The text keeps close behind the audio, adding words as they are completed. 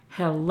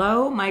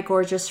Hello, my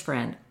gorgeous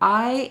friend.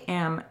 I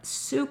am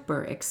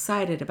super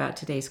excited about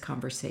today's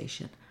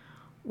conversation.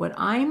 What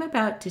I'm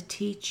about to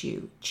teach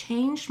you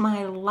changed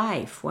my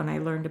life when I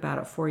learned about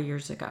it 4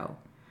 years ago.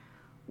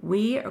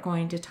 We are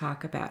going to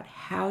talk about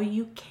how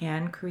you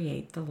can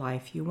create the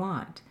life you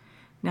want.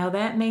 Now,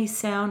 that may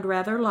sound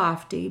rather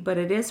lofty, but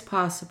it is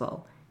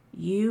possible.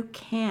 You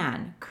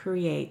can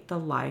create the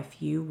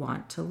life you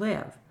want to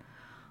live.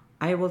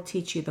 I will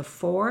teach you the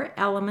 4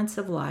 elements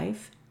of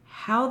life,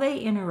 how they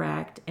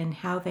interact, and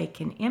how they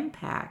can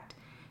impact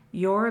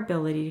your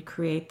ability to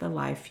create the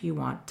life you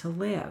want to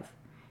live.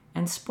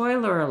 And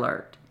spoiler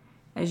alert,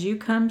 as you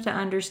come to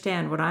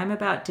understand what I'm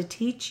about to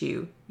teach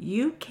you,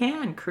 you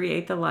can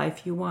create the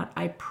life you want,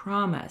 I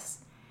promise.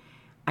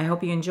 I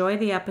hope you enjoy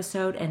the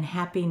episode and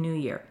Happy New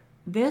Year.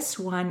 This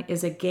one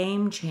is a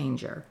game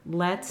changer.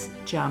 Let's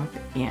jump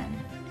in.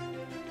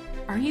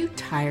 Are you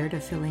tired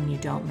of feeling you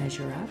don't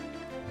measure up?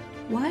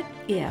 What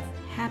if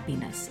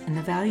happiness and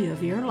the value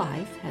of your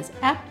life has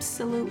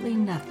absolutely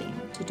nothing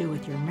to do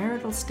with your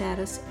marital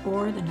status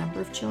or the number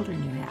of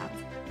children you have?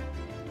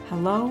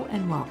 Hello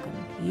and welcome.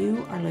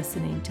 You are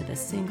listening to the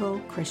Single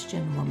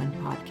Christian Woman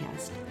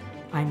Podcast.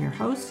 I'm your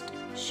host,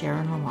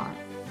 Sharon Lamar.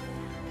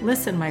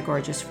 Listen, my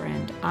gorgeous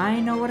friend, I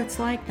know what it's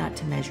like not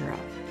to measure up.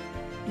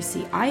 You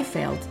see, I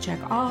failed to check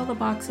all the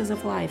boxes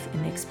of life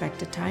in the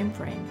expected time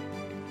frame.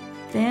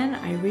 Then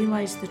I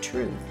realized the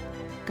truth.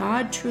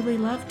 God truly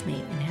loved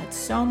me and had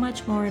so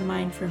much more in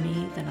mind for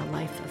me than a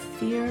life of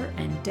fear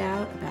and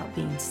doubt about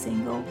being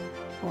single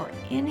or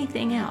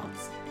anything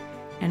else.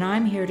 And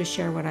I'm here to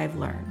share what I've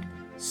learned.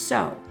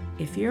 So,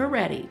 if you're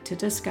ready to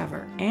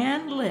discover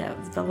and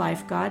live the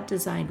life God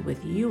designed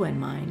with you in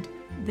mind,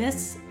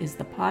 this is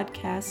the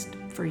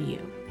podcast for you.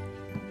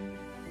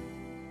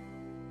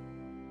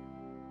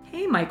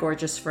 Hey, my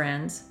gorgeous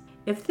friends.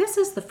 If this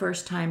is the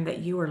first time that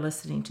you are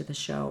listening to the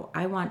show,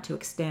 I want to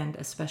extend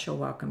a special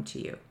welcome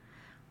to you.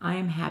 I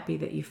am happy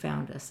that you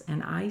found us,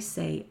 and I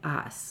say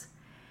us,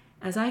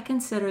 as I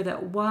consider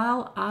that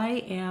while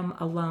I am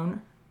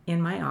alone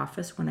in my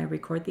office when I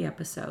record the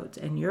episodes,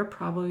 and you're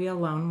probably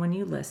alone when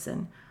you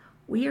listen,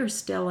 we are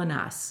still an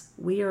us.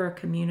 We are a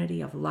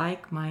community of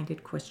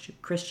like-minded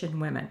Christian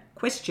women.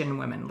 Christian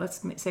women,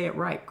 let's say it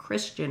right,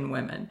 Christian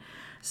women.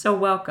 So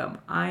welcome.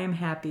 I am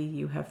happy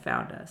you have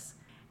found us.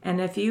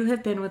 And if you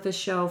have been with the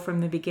show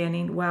from the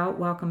beginning, well,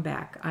 welcome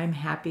back. I'm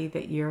happy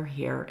that you're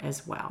here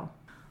as well.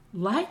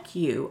 Like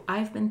you,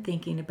 I've been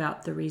thinking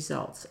about the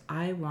results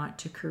I want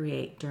to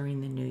create during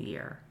the new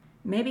year.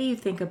 Maybe you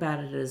think about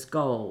it as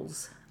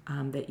goals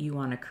that you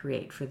want to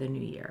create for the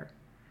new year.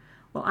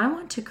 Well, I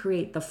want to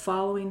create the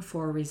following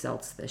 4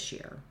 results this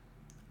year.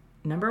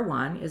 Number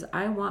 1 is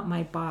I want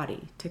my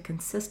body to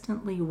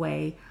consistently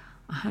weigh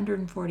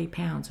 140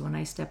 pounds when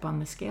I step on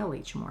the scale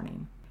each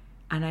morning.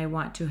 And I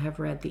want to have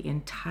read the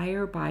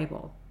entire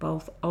Bible,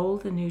 both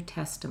Old and New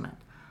Testament,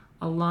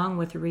 along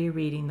with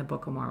rereading the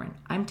Book of Mormon.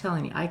 I'm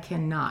telling you, I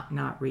cannot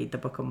not read the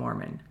Book of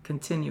Mormon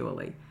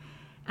continually.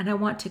 And I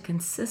want to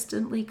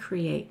consistently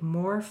create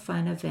more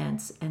fun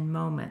events and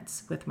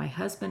moments with my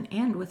husband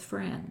and with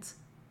friends.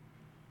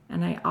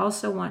 And I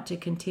also want to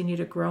continue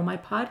to grow my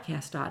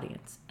podcast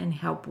audience and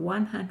help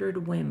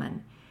 100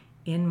 women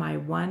in my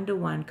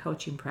one-to-one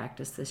coaching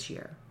practice this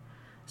year.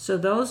 So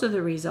those are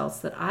the results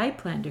that I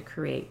plan to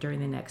create during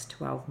the next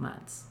 12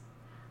 months.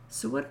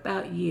 So what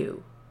about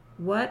you?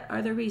 What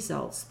are the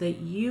results that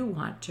you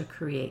want to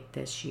create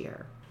this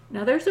year?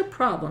 Now, there's a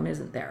problem,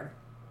 isn't there?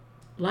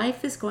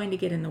 Life is going to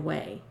get in the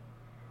way.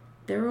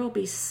 There will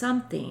be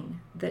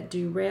something that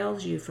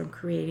derails you from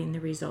creating the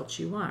results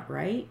you want,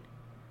 right?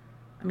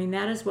 I mean,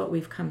 that is what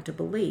we've come to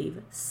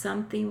believe.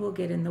 Something will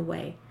get in the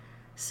way.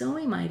 So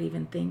we might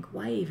even think,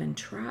 why even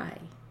try?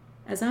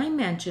 As I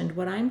mentioned,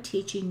 what I'm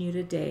teaching you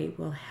today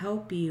will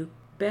help you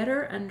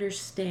better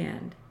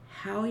understand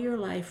how your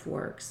life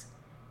works,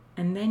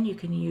 and then you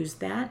can use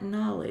that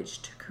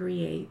knowledge to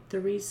create the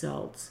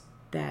results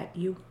that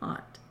you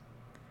want.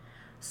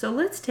 So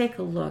let's take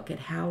a look at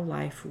how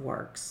life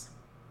works.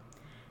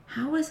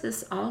 How is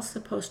this all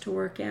supposed to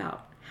work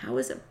out? How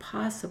is it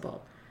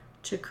possible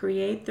to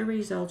create the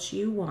results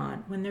you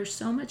want when there's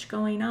so much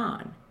going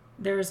on?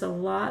 There's a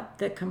lot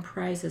that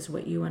comprises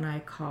what you and I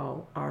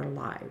call our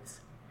lives.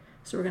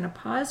 So we're going to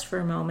pause for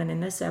a moment in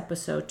this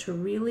episode to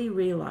really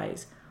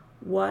realize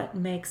what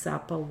makes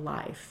up a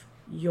life,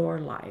 your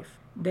life.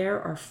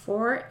 There are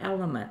 4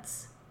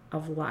 elements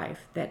of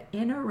life that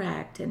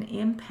interact and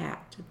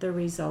impact the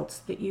results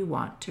that you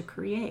want to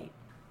create.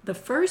 The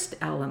first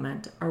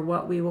element are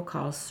what we will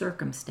call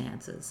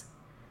circumstances.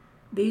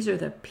 These are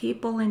the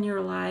people in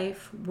your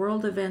life,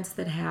 world events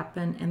that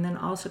happen, and then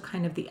also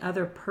kind of the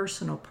other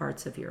personal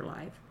parts of your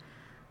life.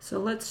 So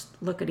let's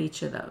look at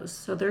each of those.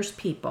 So there's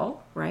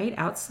people, right,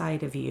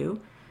 outside of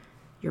you.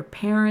 Your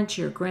parents,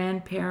 your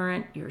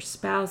grandparent, your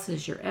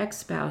spouses, your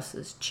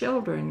ex-spouses,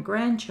 children,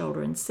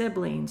 grandchildren,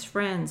 siblings,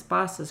 friends,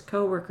 bosses,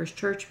 coworkers,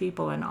 church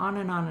people, and on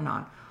and on and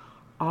on.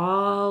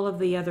 All of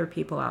the other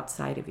people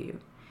outside of you.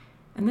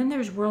 And then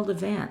there's world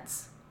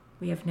events.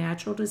 We have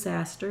natural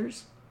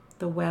disasters,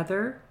 the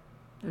weather,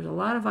 There's a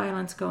lot of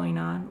violence going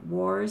on,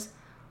 wars,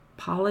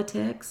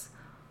 politics,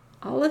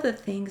 all of the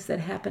things that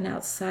happen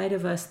outside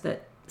of us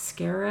that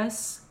scare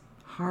us,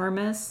 harm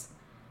us,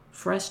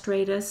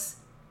 frustrate us,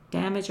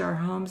 damage our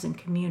homes and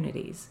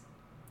communities.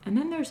 And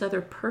then there's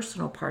other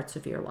personal parts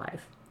of your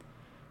life.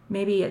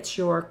 Maybe it's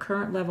your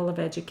current level of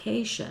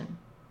education,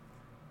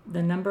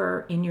 the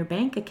number in your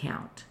bank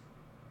account,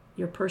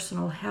 your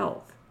personal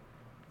health,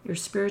 your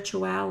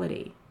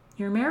spirituality,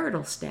 your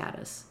marital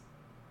status,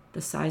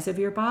 the size of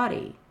your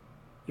body,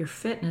 your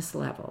fitness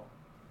level.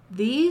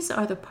 These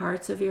are the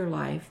parts of your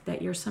life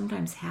that you're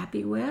sometimes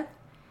happy with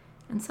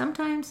and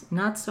sometimes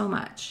not so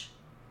much.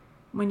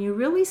 When you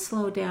really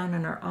slow down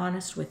and are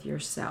honest with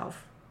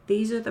yourself,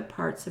 these are the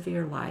parts of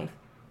your life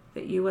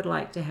that you would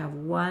like to have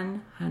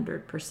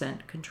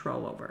 100%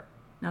 control over.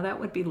 Now that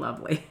would be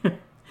lovely.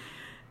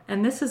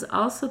 And this is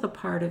also the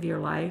part of your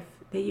life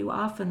that you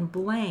often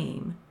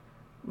blame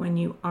when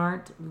you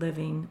aren't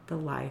living the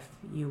life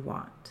you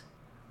want.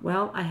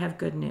 Well, I have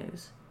good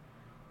news.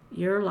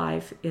 Your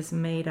life is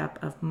made up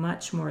of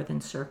much more than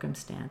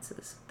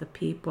circumstances, the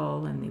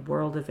people and the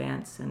world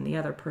events and the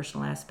other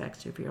personal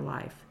aspects of your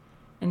life.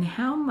 And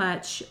how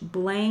much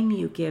blame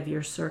you give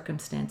your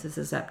circumstances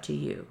is up to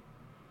you.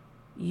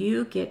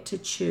 You get to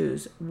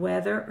choose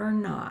whether or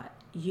not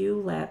you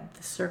let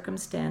the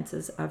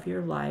circumstances of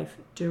your life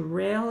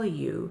derail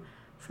you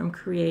from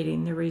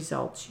creating the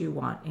results you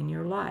want in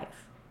your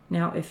life.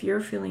 Now, if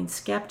you're feeling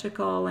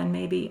skeptical and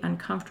maybe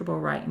uncomfortable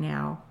right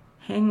now,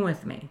 hang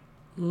with me.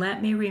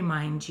 Let me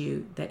remind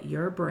you that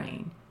your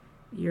brain,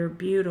 your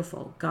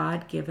beautiful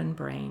God-given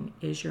brain,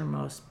 is your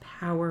most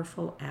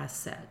powerful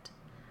asset.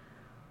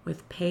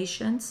 With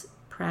patience,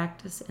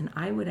 practice, and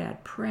I would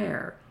add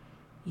prayer,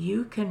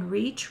 you can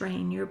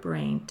retrain your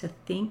brain to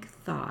think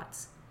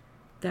thoughts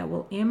that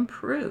will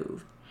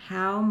improve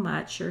how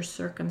much your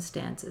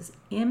circumstances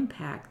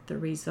impact the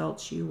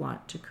results you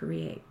want to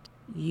create.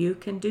 You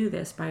can do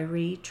this by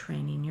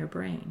retraining your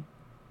brain.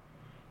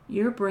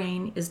 Your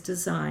brain is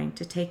designed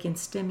to take in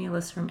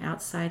stimulus from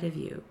outside of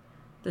you,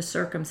 the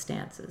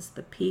circumstances,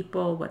 the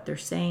people, what they're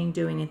saying,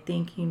 doing, and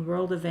thinking,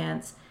 world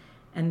events,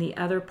 and the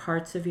other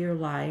parts of your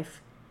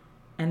life,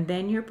 and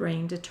then your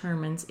brain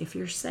determines if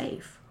you're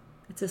safe.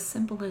 It's as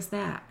simple as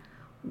that.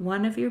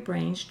 One of your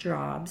brain's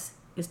jobs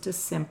is to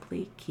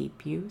simply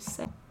keep you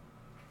safe.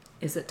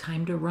 Is it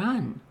time to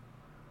run?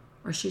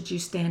 Or should you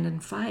stand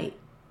and fight?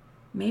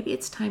 Maybe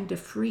it's time to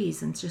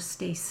freeze and just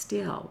stay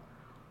still.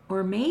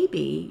 Or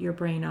maybe your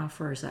brain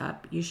offers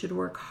up, you should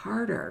work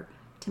harder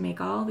to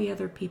make all the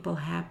other people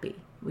happy.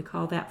 We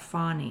call that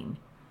fawning.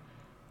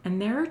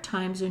 And there are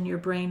times when your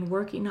brain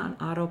working on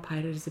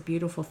autopilot is a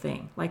beautiful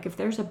thing. Like if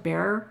there's a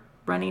bear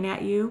running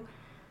at you,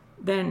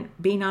 then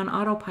being on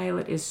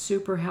autopilot is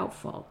super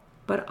helpful.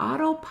 But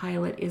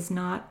autopilot is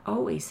not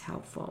always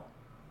helpful.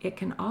 It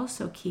can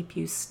also keep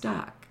you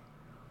stuck.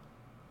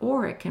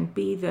 Or it can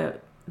be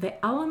the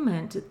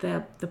element,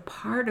 the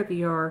part of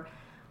your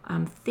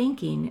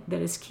thinking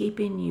that is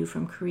keeping you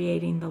from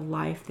creating the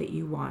life that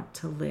you want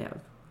to live.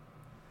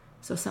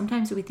 So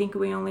sometimes we think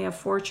we only have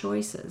 4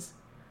 choices.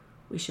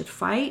 We should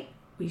fight,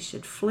 we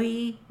should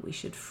flee, we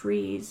should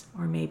freeze,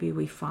 or maybe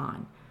we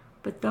fawn.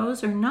 But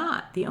those are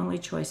not the only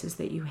choices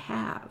that you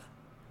have.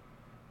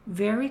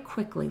 Very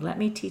quickly, let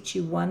me teach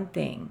you one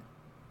thing.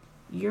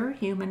 Your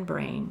human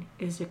brain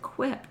is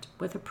equipped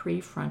with a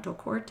prefrontal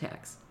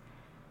cortex.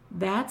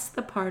 That's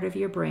the part of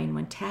your brain,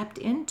 when tapped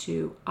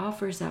into,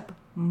 offers up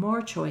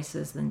more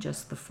choices than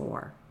just the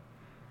 4.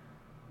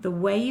 The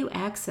way you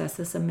access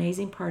this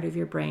amazing part of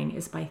your brain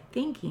is by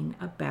thinking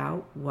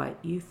about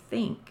what you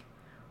think,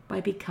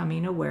 by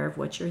becoming aware of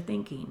what you're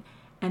thinking.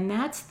 And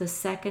that's the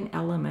second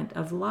element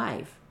of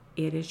life.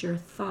 It is your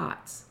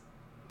thoughts.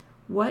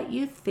 What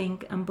you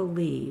think and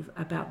believe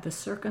about the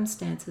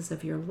circumstances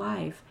of your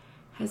life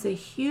has a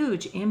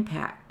huge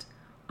impact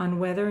on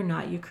whether or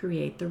not you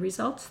create the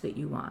results that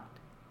you want.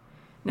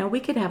 Now, we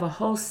could have a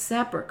whole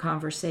separate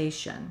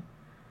conversation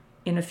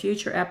in a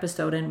future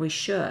episode, and we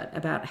should,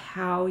 about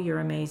how your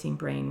amazing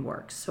brain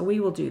works. So we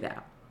will do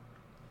that.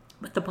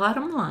 But the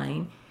bottom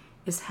line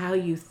is how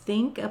you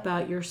think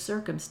about your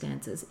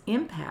circumstances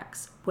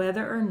impacts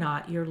whether or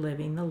not you're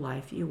living the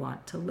life you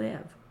want to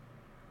live.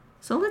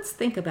 So let's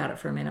think about it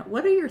for a minute.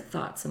 What are your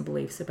thoughts and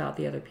beliefs about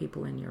the other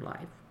people in your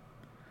life?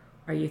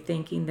 Are you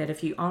thinking that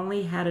if you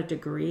only had a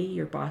degree,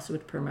 your boss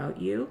would promote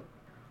you?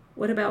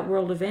 What about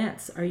world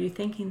events? Are you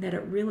thinking that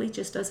it really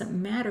just doesn't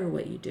matter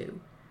what you do?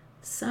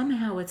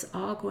 Somehow it's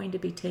all going to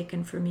be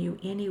taken from you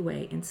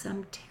anyway in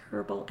some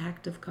terrible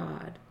act of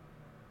God.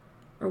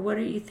 Or what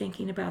are you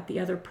thinking about the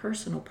other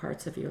personal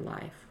parts of your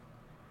life?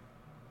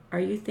 Are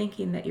you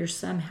thinking that you're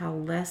somehow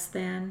less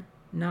than,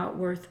 not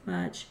worth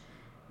much?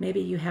 Maybe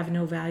you have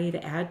no value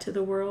to add to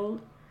the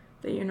world?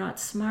 That you're not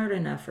smart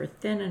enough or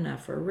thin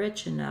enough or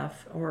rich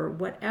enough or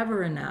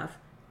whatever enough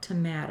to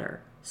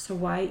matter. So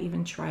why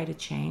even try to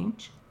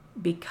change?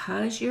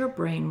 Because your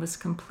brain was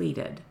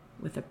completed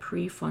with a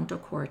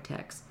prefrontal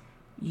cortex,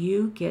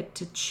 you get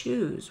to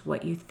choose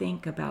what you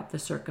think about the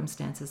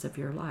circumstances of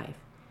your life.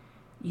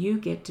 You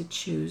get to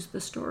choose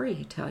the story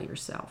you tell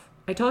yourself.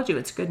 I told you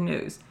it's good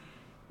news.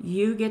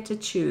 You get to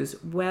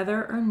choose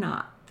whether or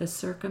not the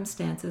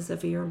circumstances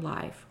of your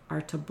life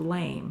are to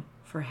blame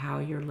for how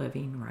you're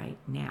living right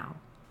now.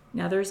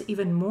 Now, there's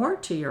even more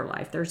to your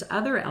life. There's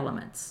other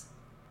elements.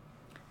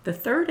 The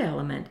third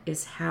element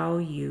is how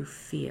you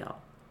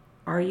feel.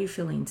 Are you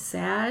feeling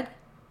sad,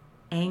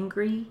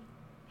 angry,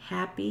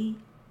 happy,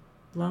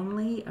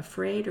 lonely,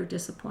 afraid, or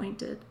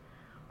disappointed?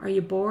 Are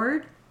you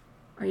bored?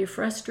 Are you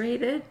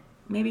frustrated?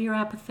 Maybe you're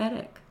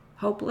apathetic,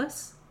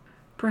 hopeless?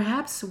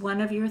 Perhaps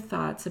one of your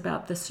thoughts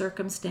about the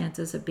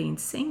circumstances of being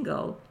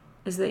single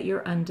is that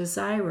you're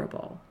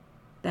undesirable.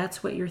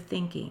 That's what you're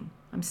thinking.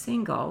 I'm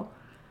single.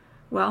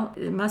 Well,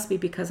 it must be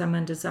because I'm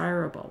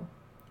undesirable.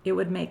 It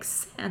would make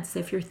sense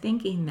if you're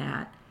thinking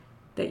that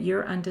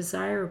you're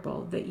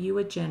undesirable, that you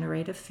would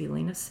generate a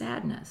feeling of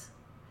sadness.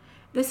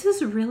 This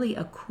is really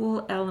a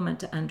cool element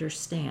to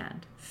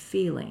understand,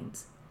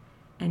 feelings.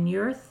 And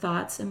your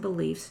thoughts and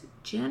beliefs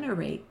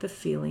generate the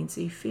feelings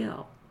you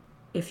feel.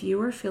 If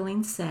you are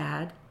feeling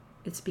sad,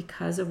 it's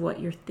because of what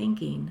you're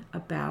thinking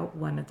about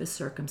one of the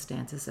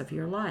circumstances of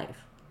your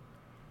life.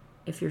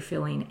 If you're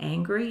feeling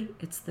angry,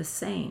 it's the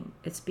same.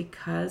 It's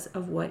because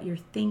of what you're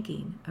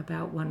thinking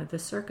about one of the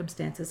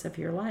circumstances of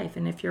your life.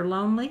 And if you're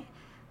lonely,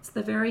 it's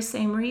the very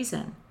same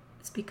reason.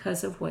 It's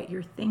because of what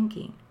you're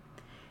thinking.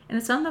 And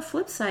it's on the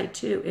flip side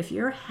too. If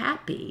you're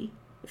happy,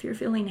 if you're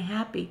feeling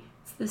happy,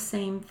 it's the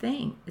same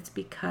thing. It's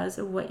because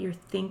of what you're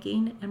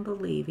thinking and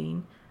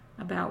believing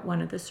about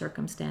one of the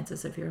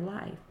circumstances of your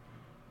life.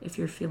 If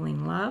you're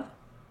feeling love,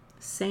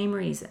 same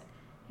reason.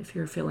 If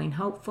you're feeling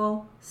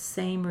hopeful,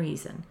 same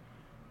reason.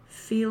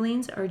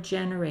 Feelings are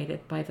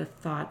generated by the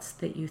thoughts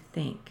that you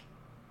think.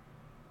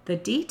 The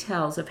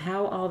details of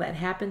how all that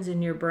happens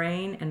in your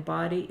brain and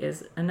body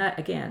is,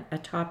 again, a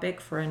topic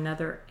for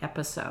another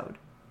episode.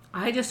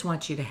 I just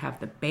want you to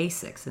have the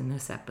basics in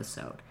this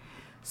episode.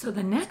 So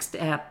the next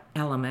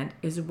element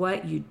is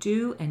what you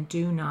do and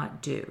do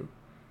not do.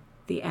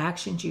 The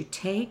actions you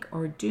take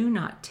or do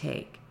not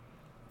take,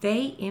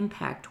 they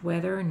impact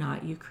whether or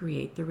not you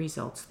create the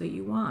results that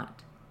you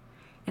want.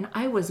 And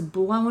I was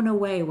blown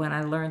away when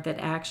I learned that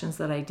actions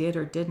that I did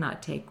or did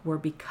not take were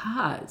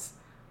because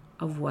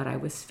of what I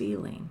was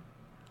feeling.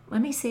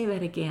 Let me say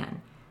that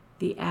again.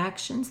 The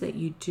actions that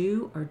you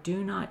do or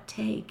do not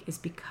take is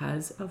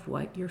because of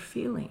what you're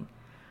feeling.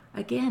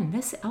 Again,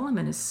 this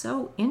element is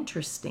so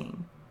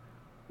interesting.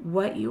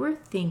 What you are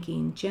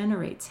thinking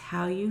generates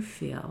how you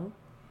feel,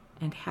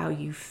 and how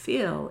you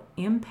feel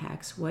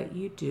impacts what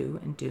you do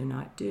and do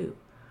not do.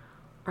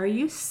 Are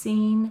you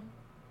seeing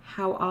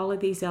how all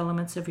of these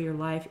elements of your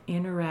life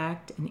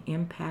interact and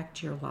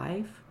impact your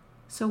life?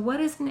 So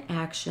what is an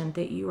action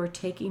that you are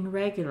taking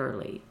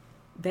regularly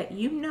that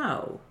you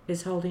know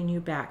is holding you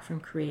back from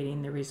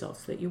creating the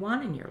results that you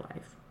want in your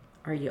life?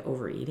 Are you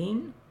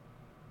overeating?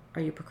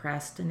 Are you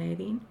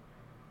procrastinating?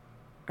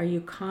 Are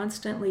you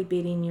constantly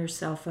beating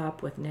yourself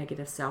up with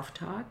negative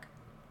self-talk?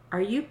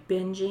 Are you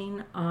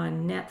binging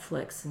on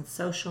Netflix and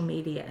social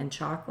media and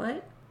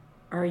chocolate?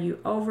 Are you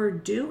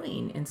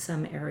overdoing in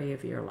some area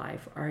of your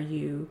life? Are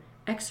you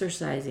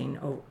exercising,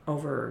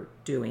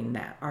 overdoing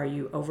that? Are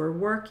you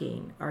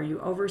overworking? Are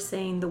you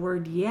oversaying the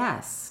word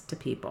yes to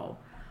people?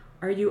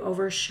 Are you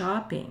over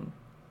shopping?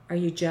 Are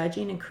you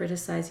judging and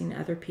criticizing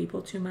other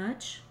people too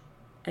much?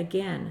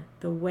 Again,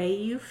 the way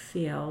you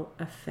feel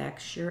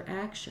affects your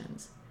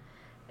actions.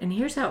 And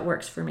here's how it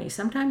works for me.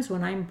 Sometimes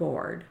when I'm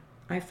bored,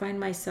 I find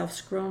myself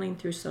scrolling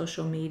through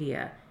social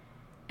media,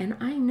 and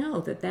I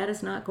know that that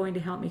is not going to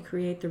help me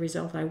create the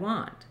result I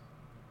want.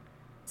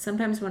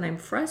 Sometimes when I'm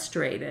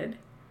frustrated,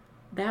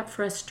 that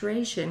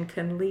frustration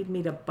can lead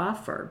me to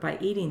buffer by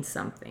eating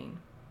something.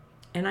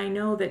 And I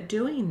know that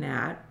doing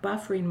that,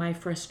 buffering my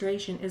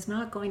frustration, is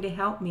not going to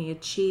help me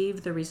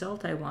achieve the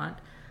result I want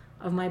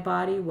of my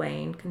body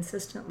weighing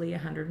consistently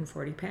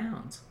 140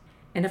 pounds.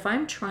 And if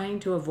I'm trying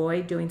to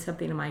avoid doing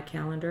something in my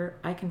calendar,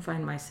 I can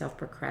find myself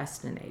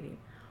procrastinating.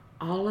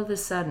 All of a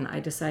sudden, I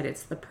decide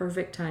it's the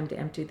perfect time to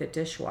empty the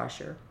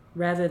dishwasher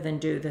rather than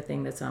do the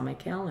thing that's on my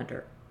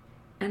calendar.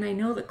 And I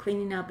know that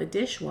cleaning out the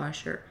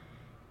dishwasher,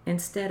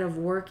 instead of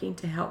working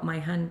to help my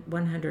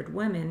 100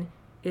 women,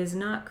 is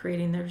not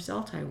creating the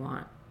result I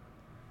want.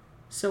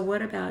 So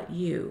what about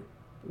you?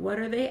 What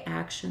are the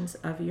actions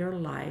of your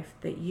life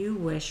that you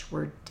wish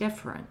were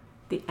different?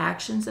 The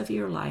actions of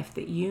your life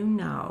that you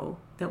know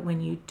that when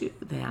you do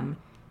them,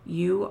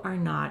 you are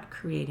not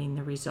creating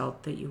the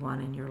result that you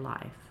want in your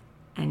life.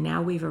 And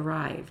now we've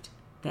arrived.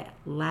 That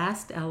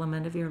last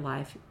element of your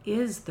life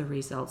is the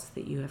results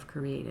that you have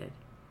created.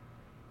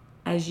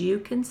 As you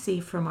can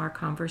see from our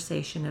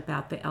conversation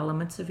about the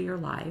elements of your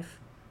life,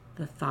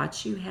 the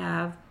thoughts you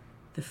have,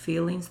 the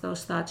feelings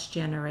those thoughts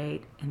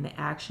generate, and the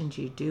actions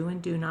you do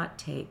and do not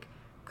take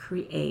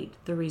create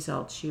the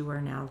results you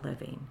are now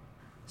living.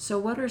 So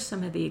what are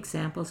some of the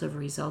examples of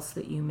results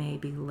that you may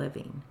be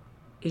living?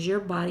 Is your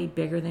body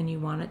bigger than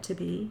you want it to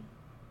be?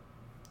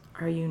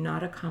 Are you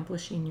not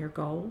accomplishing your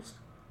goals?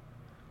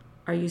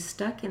 Are you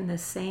stuck in the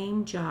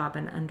same job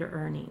and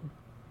under-earning?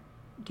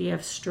 Do you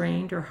have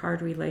strained or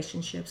hard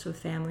relationships with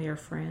family or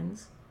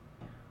friends?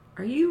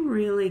 Are you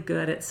really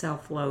good at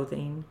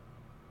self-loathing?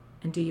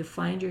 And do you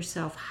find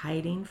yourself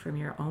hiding from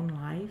your own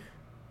life?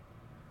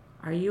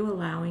 Are you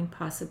allowing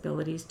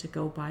possibilities to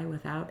go by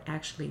without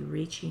actually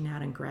reaching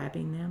out and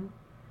grabbing them?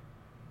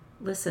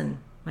 Listen,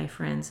 my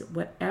friends,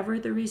 whatever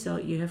the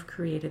result you have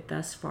created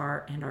thus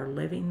far and are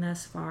living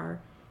thus far,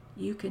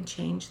 you can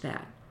change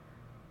that.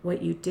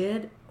 What you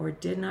did or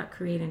did not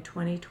create in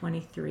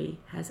 2023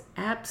 has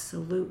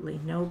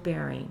absolutely no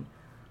bearing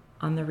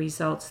on the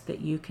results that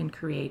you can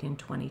create in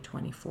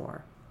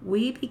 2024.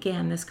 We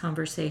began this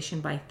conversation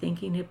by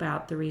thinking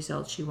about the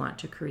results you want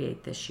to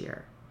create this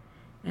year.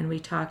 And we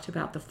talked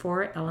about the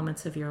 4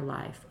 elements of your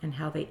life and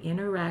how they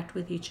interact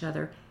with each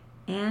other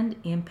and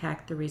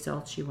impact the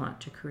results you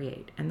want to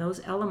create. And those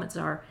elements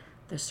are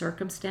the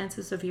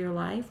circumstances of your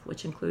life,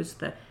 which includes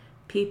the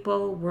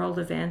people, world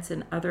events,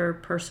 and other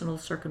personal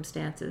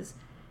circumstances,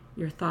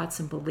 your thoughts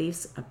and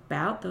beliefs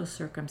about those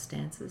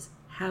circumstances,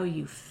 how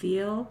you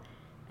feel,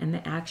 and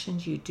the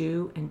actions you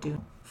do and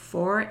do.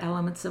 4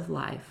 elements of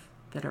life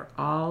that are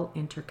all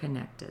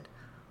interconnected,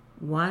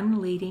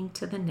 one leading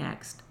to the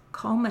next,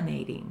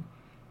 culminating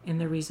in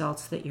the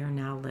results that you're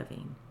now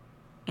living.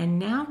 And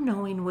now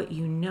knowing what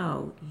you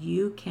know,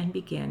 you can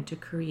begin to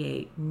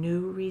create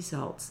new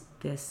results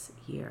this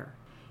year.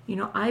 You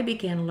know, I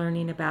began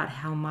learning about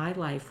how my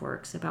life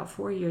works about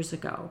 4 years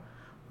ago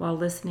while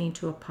listening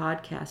to a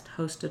podcast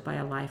hosted by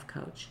a life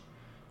coach.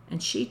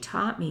 And she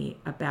taught me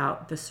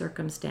about the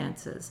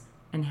circumstances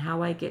and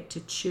how I get to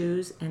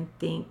choose and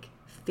think,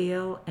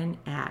 feel, and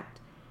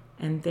act,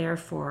 and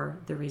therefore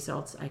the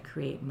results I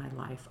create in my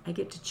life. I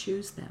get to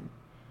choose them.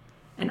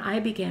 And I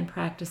began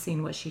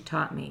practicing what she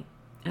taught me.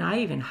 And I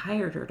even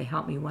hired her to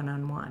help me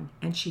one-on-one,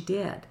 and she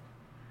did.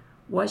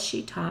 What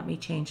she taught me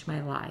changed my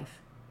life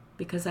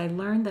because I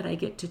learned that I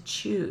get to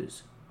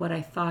choose what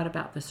I thought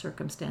about the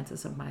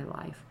circumstances of my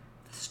life,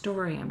 the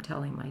story I'm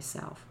telling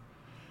myself.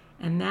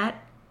 And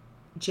that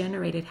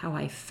generated how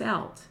I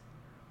felt,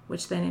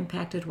 which then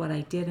impacted what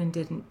I did and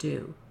didn't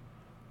do.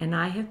 And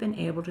I have been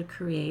able to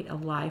create a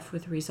life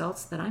with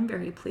results that I'm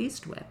very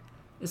pleased with.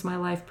 Is my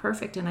life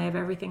perfect and I have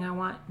everything I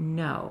want?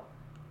 No.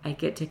 I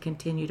get to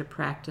continue to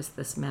practice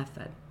this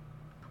method.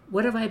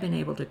 What have I been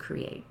able to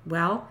create?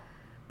 Well,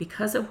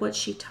 because of what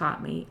she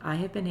taught me, I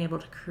have been able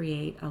to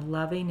create a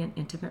loving and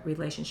intimate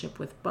relationship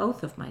with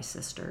both of my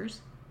sisters.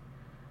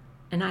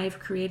 And I have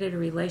created a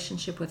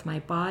relationship with my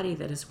body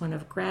that is one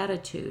of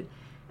gratitude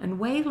and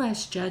way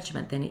less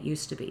judgment than it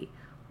used to be.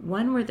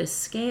 One where the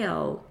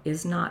scale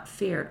is not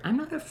feared. I'm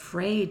not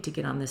afraid to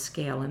get on the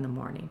scale in the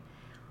morning.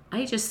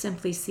 I just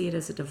simply see it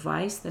as a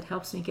device that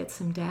helps me get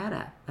some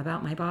data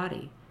about my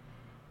body.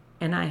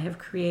 And I have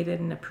created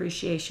an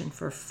appreciation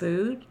for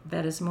food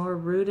that is more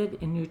rooted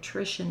in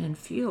nutrition and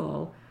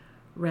fuel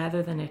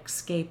rather than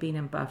escaping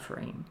and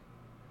buffering.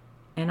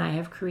 And I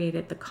have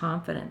created the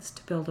confidence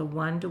to build a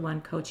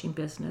one-to-one coaching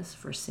business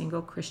for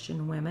single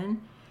Christian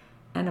women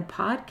and a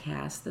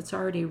podcast that's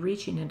already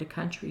reaching into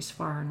countries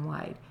far and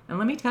wide. And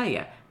let me tell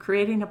you,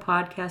 creating a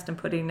podcast and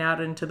putting it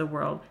out into the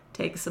world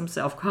takes some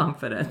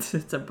self-confidence.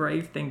 It's a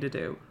brave thing to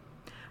do.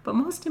 But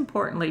most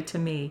importantly to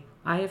me,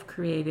 I have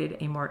created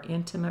a more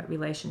intimate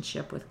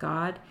relationship with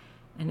God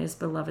and His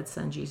beloved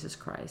Son, Jesus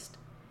Christ.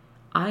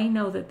 I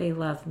know that they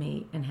love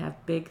me and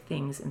have big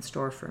things in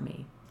store for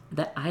me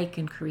that I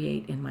can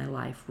create in my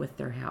life with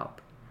their help.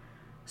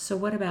 So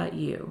what about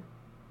you?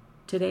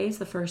 Today's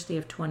the first day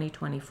of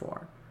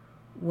 2024.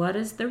 What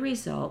is the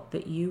result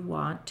that you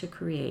want to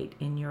create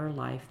in your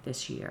life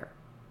this year?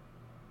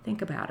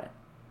 Think about it.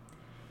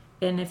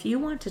 And if you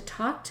want to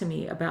talk to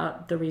me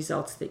about the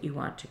results that you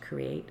want to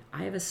create,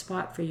 I have a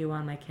spot for you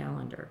on my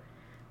calendar.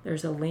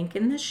 There's a link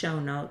in the show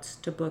notes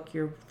to book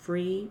your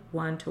free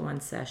one-to-one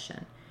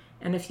session.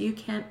 And if you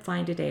can't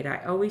find a date,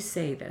 I always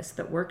say this,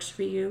 that works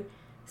for you,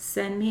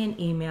 send me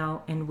an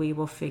email and we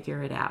will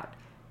figure it out.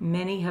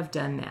 Many have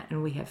done that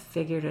and we have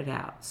figured it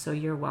out, so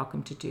you're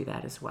welcome to do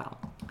that as well.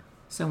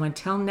 So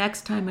until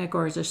next time, my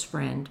gorgeous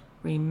friend,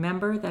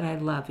 remember that I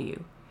love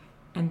you.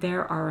 And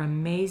there are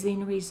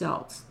amazing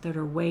results that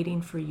are waiting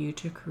for you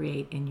to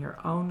create in your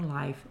own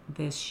life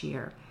this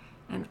year.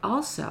 And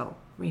also,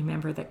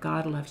 remember that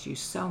God loves you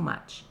so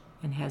much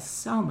and has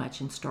so much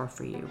in store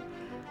for you.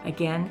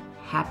 Again,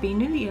 Happy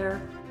New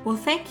Year! Well,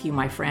 thank you,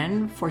 my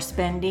friend, for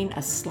spending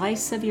a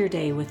slice of your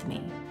day with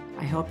me.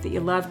 I hope that you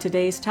loved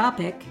today's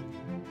topic.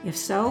 If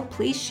so,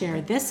 please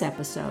share this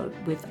episode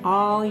with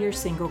all your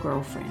single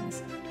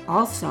girlfriends.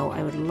 Also,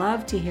 I would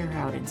love to hear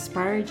how it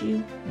inspired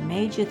you,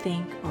 made you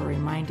think, or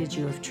reminded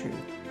you of truth.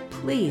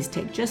 Please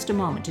take just a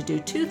moment to do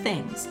 2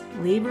 things.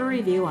 Leave a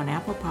review on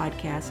Apple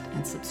Podcast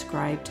and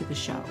subscribe to the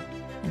show.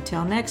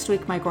 Until next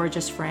week, my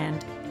gorgeous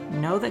friend,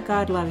 know that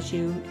God loves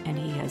you and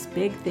He has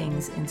big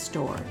things in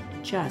store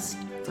just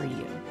for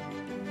you.